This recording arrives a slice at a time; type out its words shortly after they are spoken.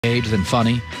engaged and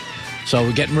funny. So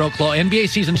we're getting real close. NBA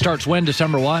season starts when?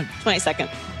 December what? 22nd.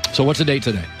 So what's the date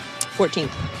today?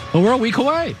 14th. Well, we're a week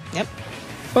away. Yep.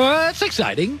 Well, that's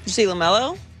exciting. Did you see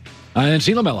LaMelo? I didn't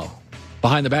see LaMelo.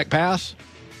 Behind the back pass?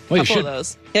 Well, Couple of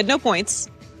those. He had no points.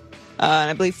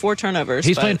 And I believe 4 turnovers.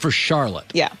 He's playing for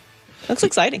Charlotte. Yeah. Looks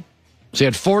exciting. So he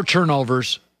had 4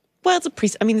 turnovers. Well, it's a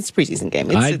preseason game.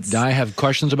 I have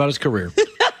questions about his career.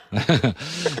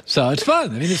 So it's fun.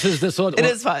 I mean, it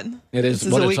is fun. It is.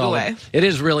 This is a week away. It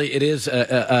is really. It is.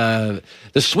 The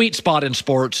sweet spot in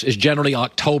sports is generally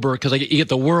October because you get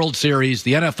the World Series,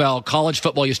 the NFL, college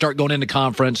football. You start going into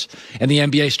conference, and the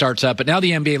NBA starts up. But now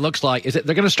the NBA looks like they're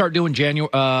going to start doing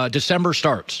December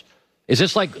starts. Is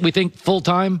this like we think full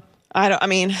time?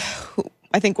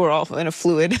 I think we're all in a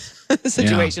fluid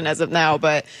situation as of now.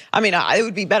 But it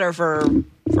would be better for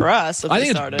us. If I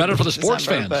think it's better for the sports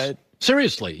fans. But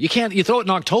seriously, you throw it in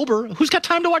October. Who's got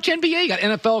time to watch NBA? You got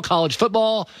NFL, college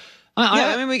football.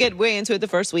 We get way into it the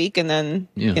first week, and then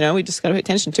we just got to pay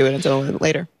attention to it until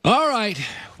later. All right.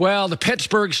 Well, the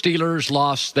Pittsburgh Steelers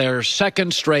lost their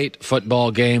second straight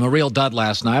football game, a real dud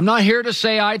last night. I'm not here to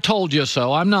say I told you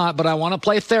so. I'm not, but I want to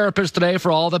play therapist today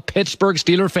for all the Pittsburgh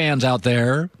Steeler fans out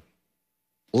there.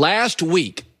 Last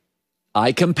week,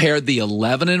 I compared the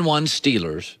 11-1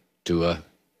 Steelers to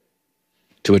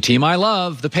a team I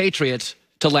love, the Patriots,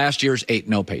 to last year's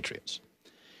 8-0 Patriots.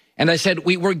 And I said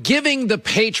we were giving the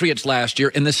Patriots last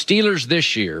year and the Steelers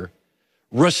this year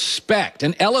respect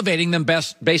and elevating them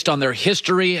based on their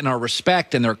history and our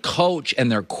respect and their coach and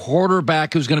their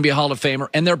quarterback who's going to be a Hall of Famer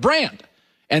and their brand.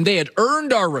 And they had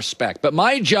earned our respect. But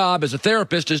my job as a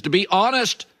therapist is to be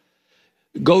honest,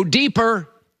 go deeper,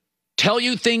 tell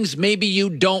you things maybe you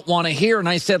don't want to hear. And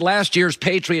I said last year's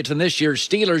Patriots and this year's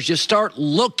Steelers, you start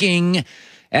looking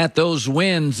at those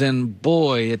wins, and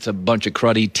boy, it's a bunch of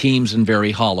cruddy teams and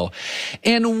very hollow.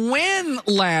 And when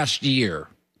last year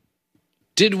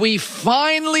did we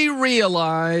finally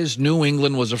realize New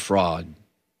England was a fraud?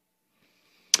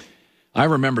 I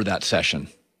remember that session.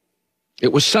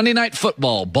 It was Sunday Night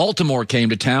Football. Baltimore came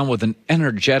to town with an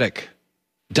energetic,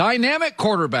 dynamic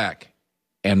quarterback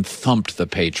and thumped the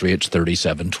Patriots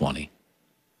 37-20.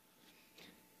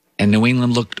 And New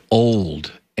England looked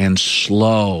old and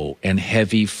slow and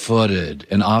heavy-footed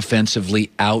and offensively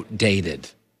outdated.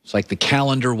 It's like the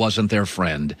calendar wasn't their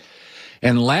friend.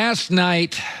 And last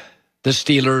night, the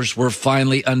Steelers were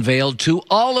finally unveiled to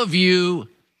all of you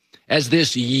as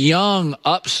this young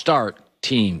upstart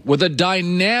team with a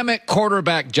dynamic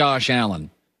quarterback, Josh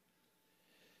Allen,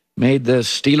 made the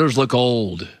Steelers look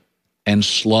old and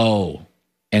slow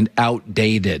and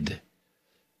outdated.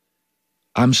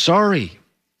 I'm sorry.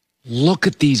 Look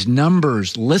at these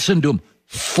numbers. Listen to them.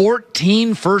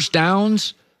 14 first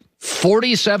downs,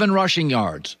 47 rushing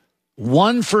yards,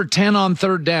 1 for 10 on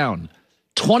third down,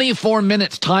 24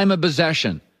 minutes time of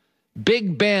possession.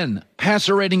 Big Ben,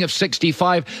 passer rating of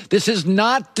 65. This is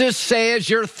not to say as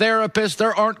your therapist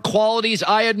there aren't qualities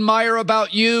I admire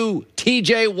about you.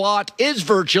 TJ Watt is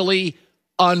virtually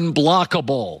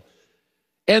unblockable.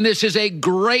 And this is a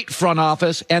great front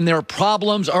office, and their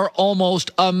problems are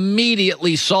almost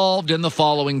immediately solved in the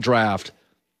following draft.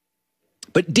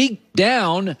 But deep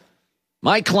down,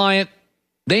 my client,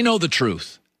 they know the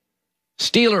truth.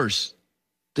 Steelers,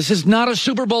 this is not a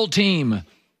Super Bowl team.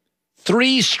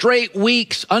 3 straight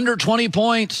weeks under 20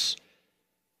 points.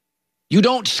 You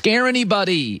don't scare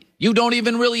anybody. You don't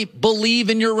even really believe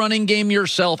in your running game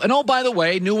yourself. And oh, by the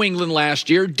way, New England last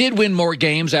year did win more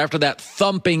games after that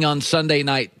thumping on Sunday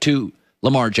night to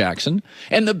Lamar Jackson.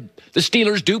 And the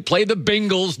Steelers do play the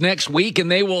Bengals next week, and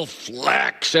they will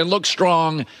flex and look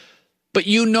strong. But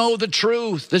you know the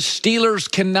truth. The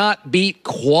Steelers cannot beat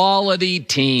quality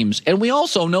teams. And we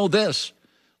also know this.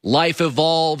 Life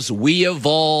evolves, we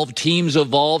evolve, teams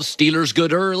evolve. Steelers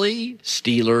good early,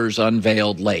 Steelers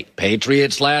unveiled late.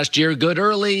 Patriots last year good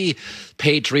early,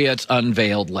 Patriots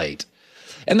unveiled late.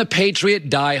 And the Patriot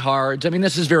diehards,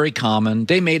 this is very common.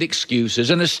 They made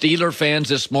excuses. And the Steeler fans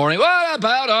this morning, what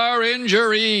about our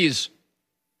injuries?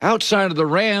 Outside of the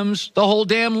Rams, the whole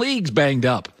damn league's banged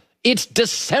up. It's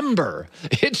December.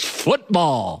 It's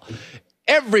football.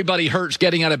 Everybody hurts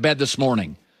getting out of bed this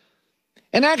morning.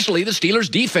 And actually, the Steelers'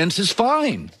 defense is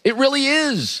fine. It really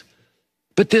is.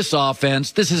 But this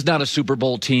offense, this is not a Super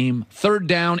Bowl team. Third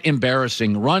down,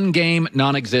 embarrassing. Run game,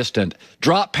 non-existent.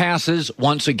 Drop passes,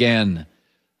 once again.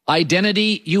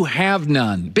 Identity, you have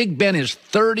none. Big Ben is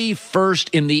 31st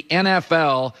in the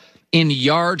NFL in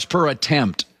yards per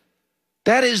attempt.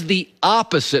 That is the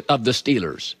opposite of the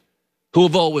Steelers, who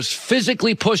have always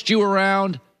physically pushed you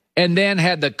around and then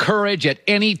had the courage at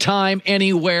any time,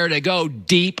 anywhere to go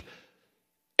deep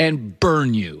and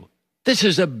burn you. This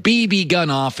is a BB gun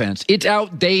offense. It's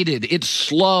outdated. It's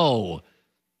slow.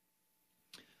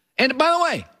 And by the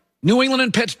way, New England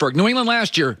and Pittsburgh. New England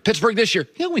last year, Pittsburgh this year.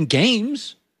 He'll win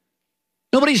games.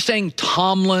 Nobody's saying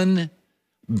Tomlin,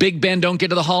 Big Ben don't get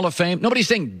to the Hall of Fame. Nobody's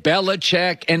saying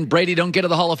Belichick and Brady don't get to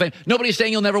the Hall of Fame. Nobody's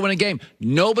saying you'll never win a game.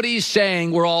 Nobody's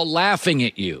saying we're all laughing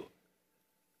at you.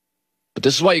 But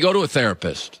this is why you go to a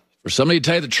therapist, for somebody to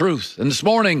tell you the truth. And this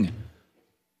morning,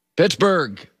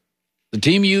 Pittsburgh, the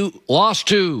team you lost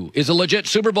to, is a legit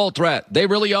Super Bowl threat. They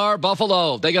really are.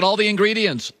 Buffalo, they got all the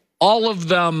ingredients, all of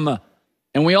them.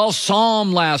 And we all saw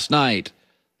them last night.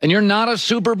 And you're not a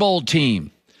Super Bowl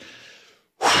team.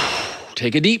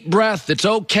 Take a deep breath. It's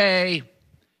okay.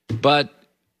 But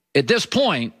at this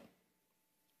point,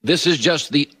 this is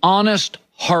just the honest,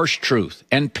 harsh truth.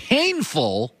 And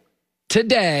painful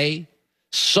today,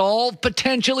 solved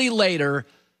potentially later,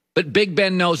 but Big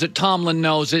Ben knows it, Tomlin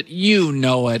knows it, you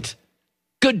know it.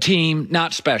 Good team,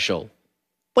 not special.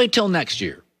 Wait till next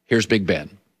year. Here's Big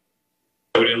Ben.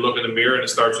 We need to look in the mirror, and it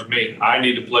starts with me. I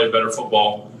need to play better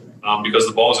football because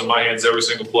the ball's in my hands every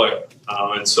single play.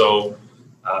 And so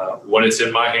when it's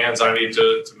in my hands, I need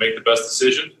to make the best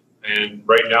decision. And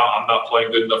right now, I'm not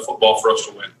playing good enough football for us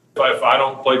to win. If I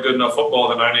don't play good enough football,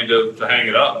 then I need to hang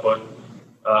it up. But,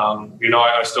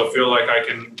 I still feel like I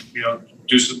can,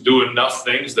 do enough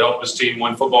things to help this team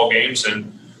win football games.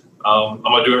 And I'm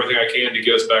going to do everything I can to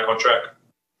get us back on track.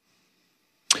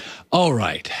 All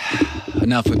right.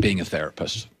 Enough with being a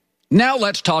therapist. Now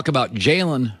let's talk about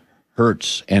Jalen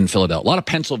Hurts and Philadelphia. A lot of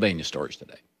Pennsylvania stories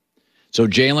today. So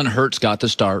Jalen Hurts got the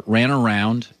start, ran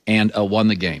around, and won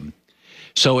the game.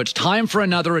 So it's time for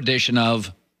another edition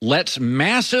of Let's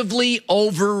Massively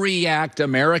Overreact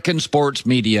American Sports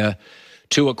Media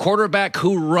to a quarterback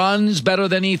who runs better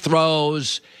than he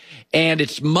throws, and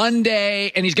it's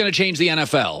Monday, and he's going to change the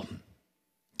NFL.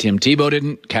 Tim Tebow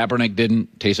didn't, Kaepernick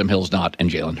didn't, Taysom Hill's not, and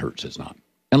Jalen Hurts is not.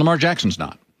 And Lamar Jackson's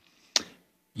not.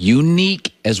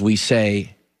 Unique, as we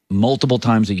say multiple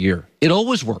times a year. It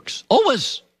always works.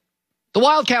 Always. The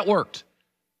Wildcat worked.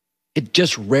 It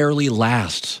just rarely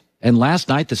lasts. And last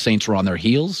night, the Saints were on their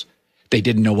heels. They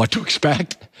didn't know what to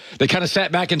expect. They kind of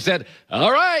sat back and said,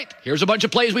 all right, here's a bunch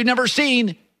of plays we've never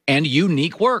seen. And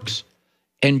unique works.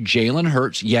 And Jalen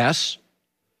Hurts, yes,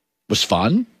 was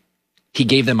fun. He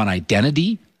gave them an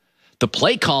identity. The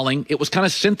play calling, it was kind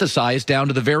of synthesized down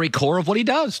to the very core of what he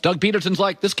does. Doug Peterson's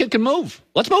like, this kid can move.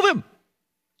 Let's move him.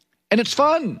 And it's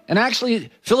fun. And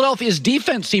actually, Philadelphia's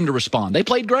defense seemed to respond. They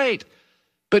played great.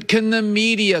 But can the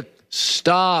media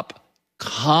stop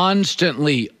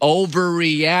constantly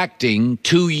overreacting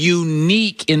to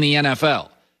unique in the NFL?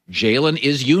 Jalen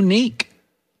is unique.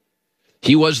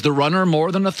 He was the runner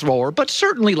more than a thrower, but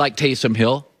certainly like Taysom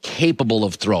Hill, capable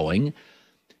of throwing.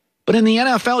 But in the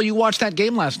NFL, you watched that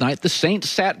game last night, the Saints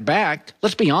sat back.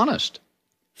 Let's be honest.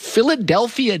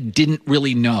 Philadelphia didn't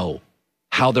really know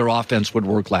how their offense would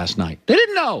work last night. They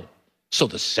didn't know. So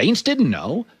the Saints didn't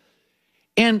know.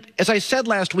 And as I said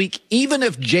last week, even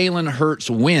if Jalen Hurts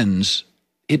wins,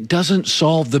 it doesn't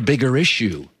solve the bigger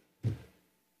issue.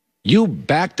 You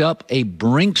backed up a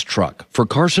Brinks truck for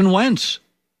Carson Wentz,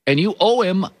 and you owe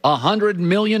him $100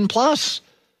 million plus.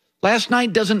 Last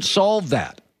night doesn't solve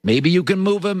that. Maybe you can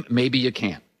move him, maybe you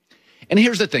can't. And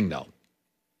here's the thing, though.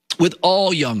 With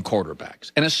all young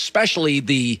quarterbacks, and especially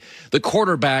the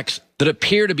quarterbacks that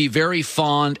appear to be very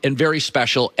fond and very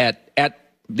special at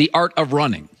the art of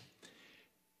running,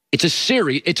 it's a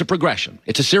series, it's a progression.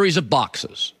 It's a series of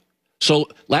boxes. So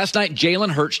last night, Jalen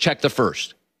Hurts checked the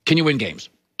first. Can you win games?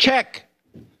 Check.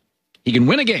 He can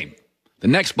win a game. The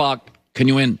next box, can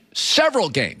you win several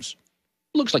games?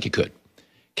 Looks like you could.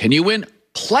 Can you win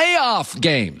playoff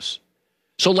games?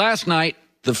 So last night,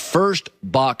 the first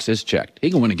box is checked.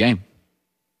 He can win a game.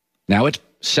 Now it's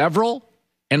several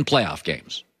and playoff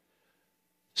games.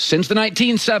 Since the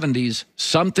 1970s,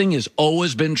 something has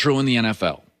always been true in the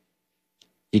NFL.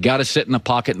 You got to sit in the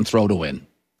pocket and throw to win.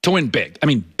 To win big. I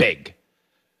mean, big.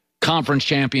 Conference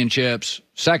championships,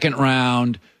 second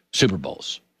round, Super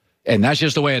Bowls. And that's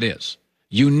just the way it is.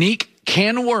 Unique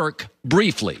can work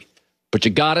briefly, but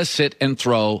you got to sit and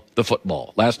throw the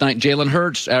football. Last night, Jalen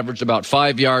Hurts averaged about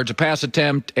 5 yards a pass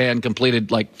attempt and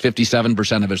completed like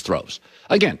 57% of his throws.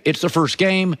 Again, it's the first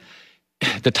game.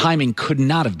 The timing could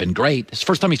not have been great. It's the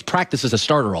first time he's practiced as a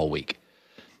starter all week.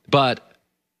 But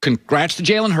congrats to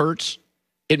Jalen Hurts.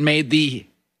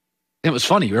 It was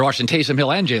funny. We were watching Taysom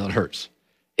Hill and Jalen Hurts.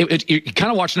 You're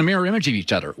kind of watching a mirror image of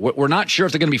each other. We're not sure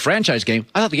if they're going to be franchise game.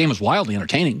 I thought the game was wildly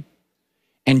entertaining.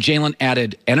 And Jalen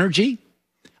added energy.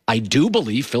 I do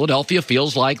believe Philadelphia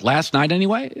feels like last night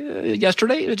anyway,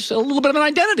 yesterday, it's a little bit of an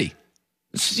identity.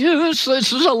 It's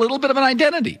a little bit of an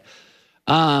identity.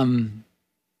 And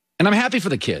I'm happy for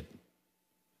the kid.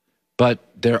 But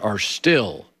there are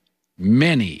still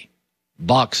many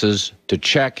boxes to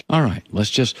check. All right, let's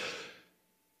just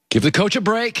give the coach a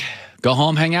break, go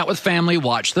home, hang out with family,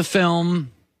 watch the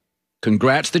film.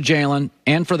 Congrats to Jalen,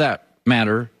 and for that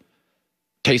matter,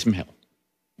 Taysom Hill.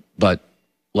 But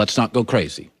let's not go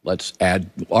crazy. Let's add,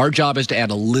 our job is to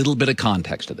add a little bit of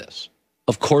context to this.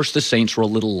 Of course, the Saints were a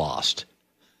little lost.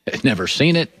 They'd never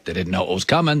seen it. They didn't know it was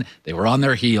coming. They were on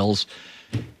their heels.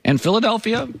 And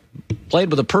Philadelphia played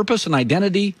with a purpose and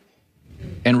identity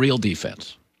and real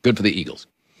defense. Good for the Eagles.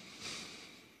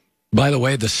 By the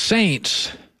way, the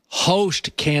Saints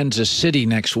host Kansas City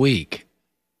next week.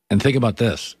 And think about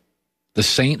this. The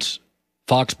Saints,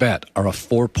 Fox Bet, are a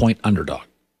 4-point underdog.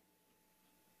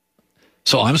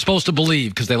 So I'm supposed to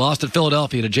believe, because they lost at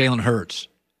Philadelphia to Jalen Hurts,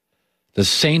 the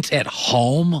Saints at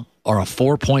home are a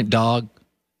 4-point dog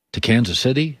to Kansas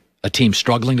City, a team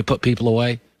struggling to put people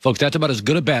away. Folks, that's about as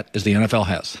good a bet as the NFL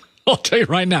has. I'll tell you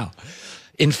right now.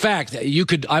 In fact,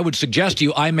 I would suggest to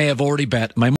you I may have already bet my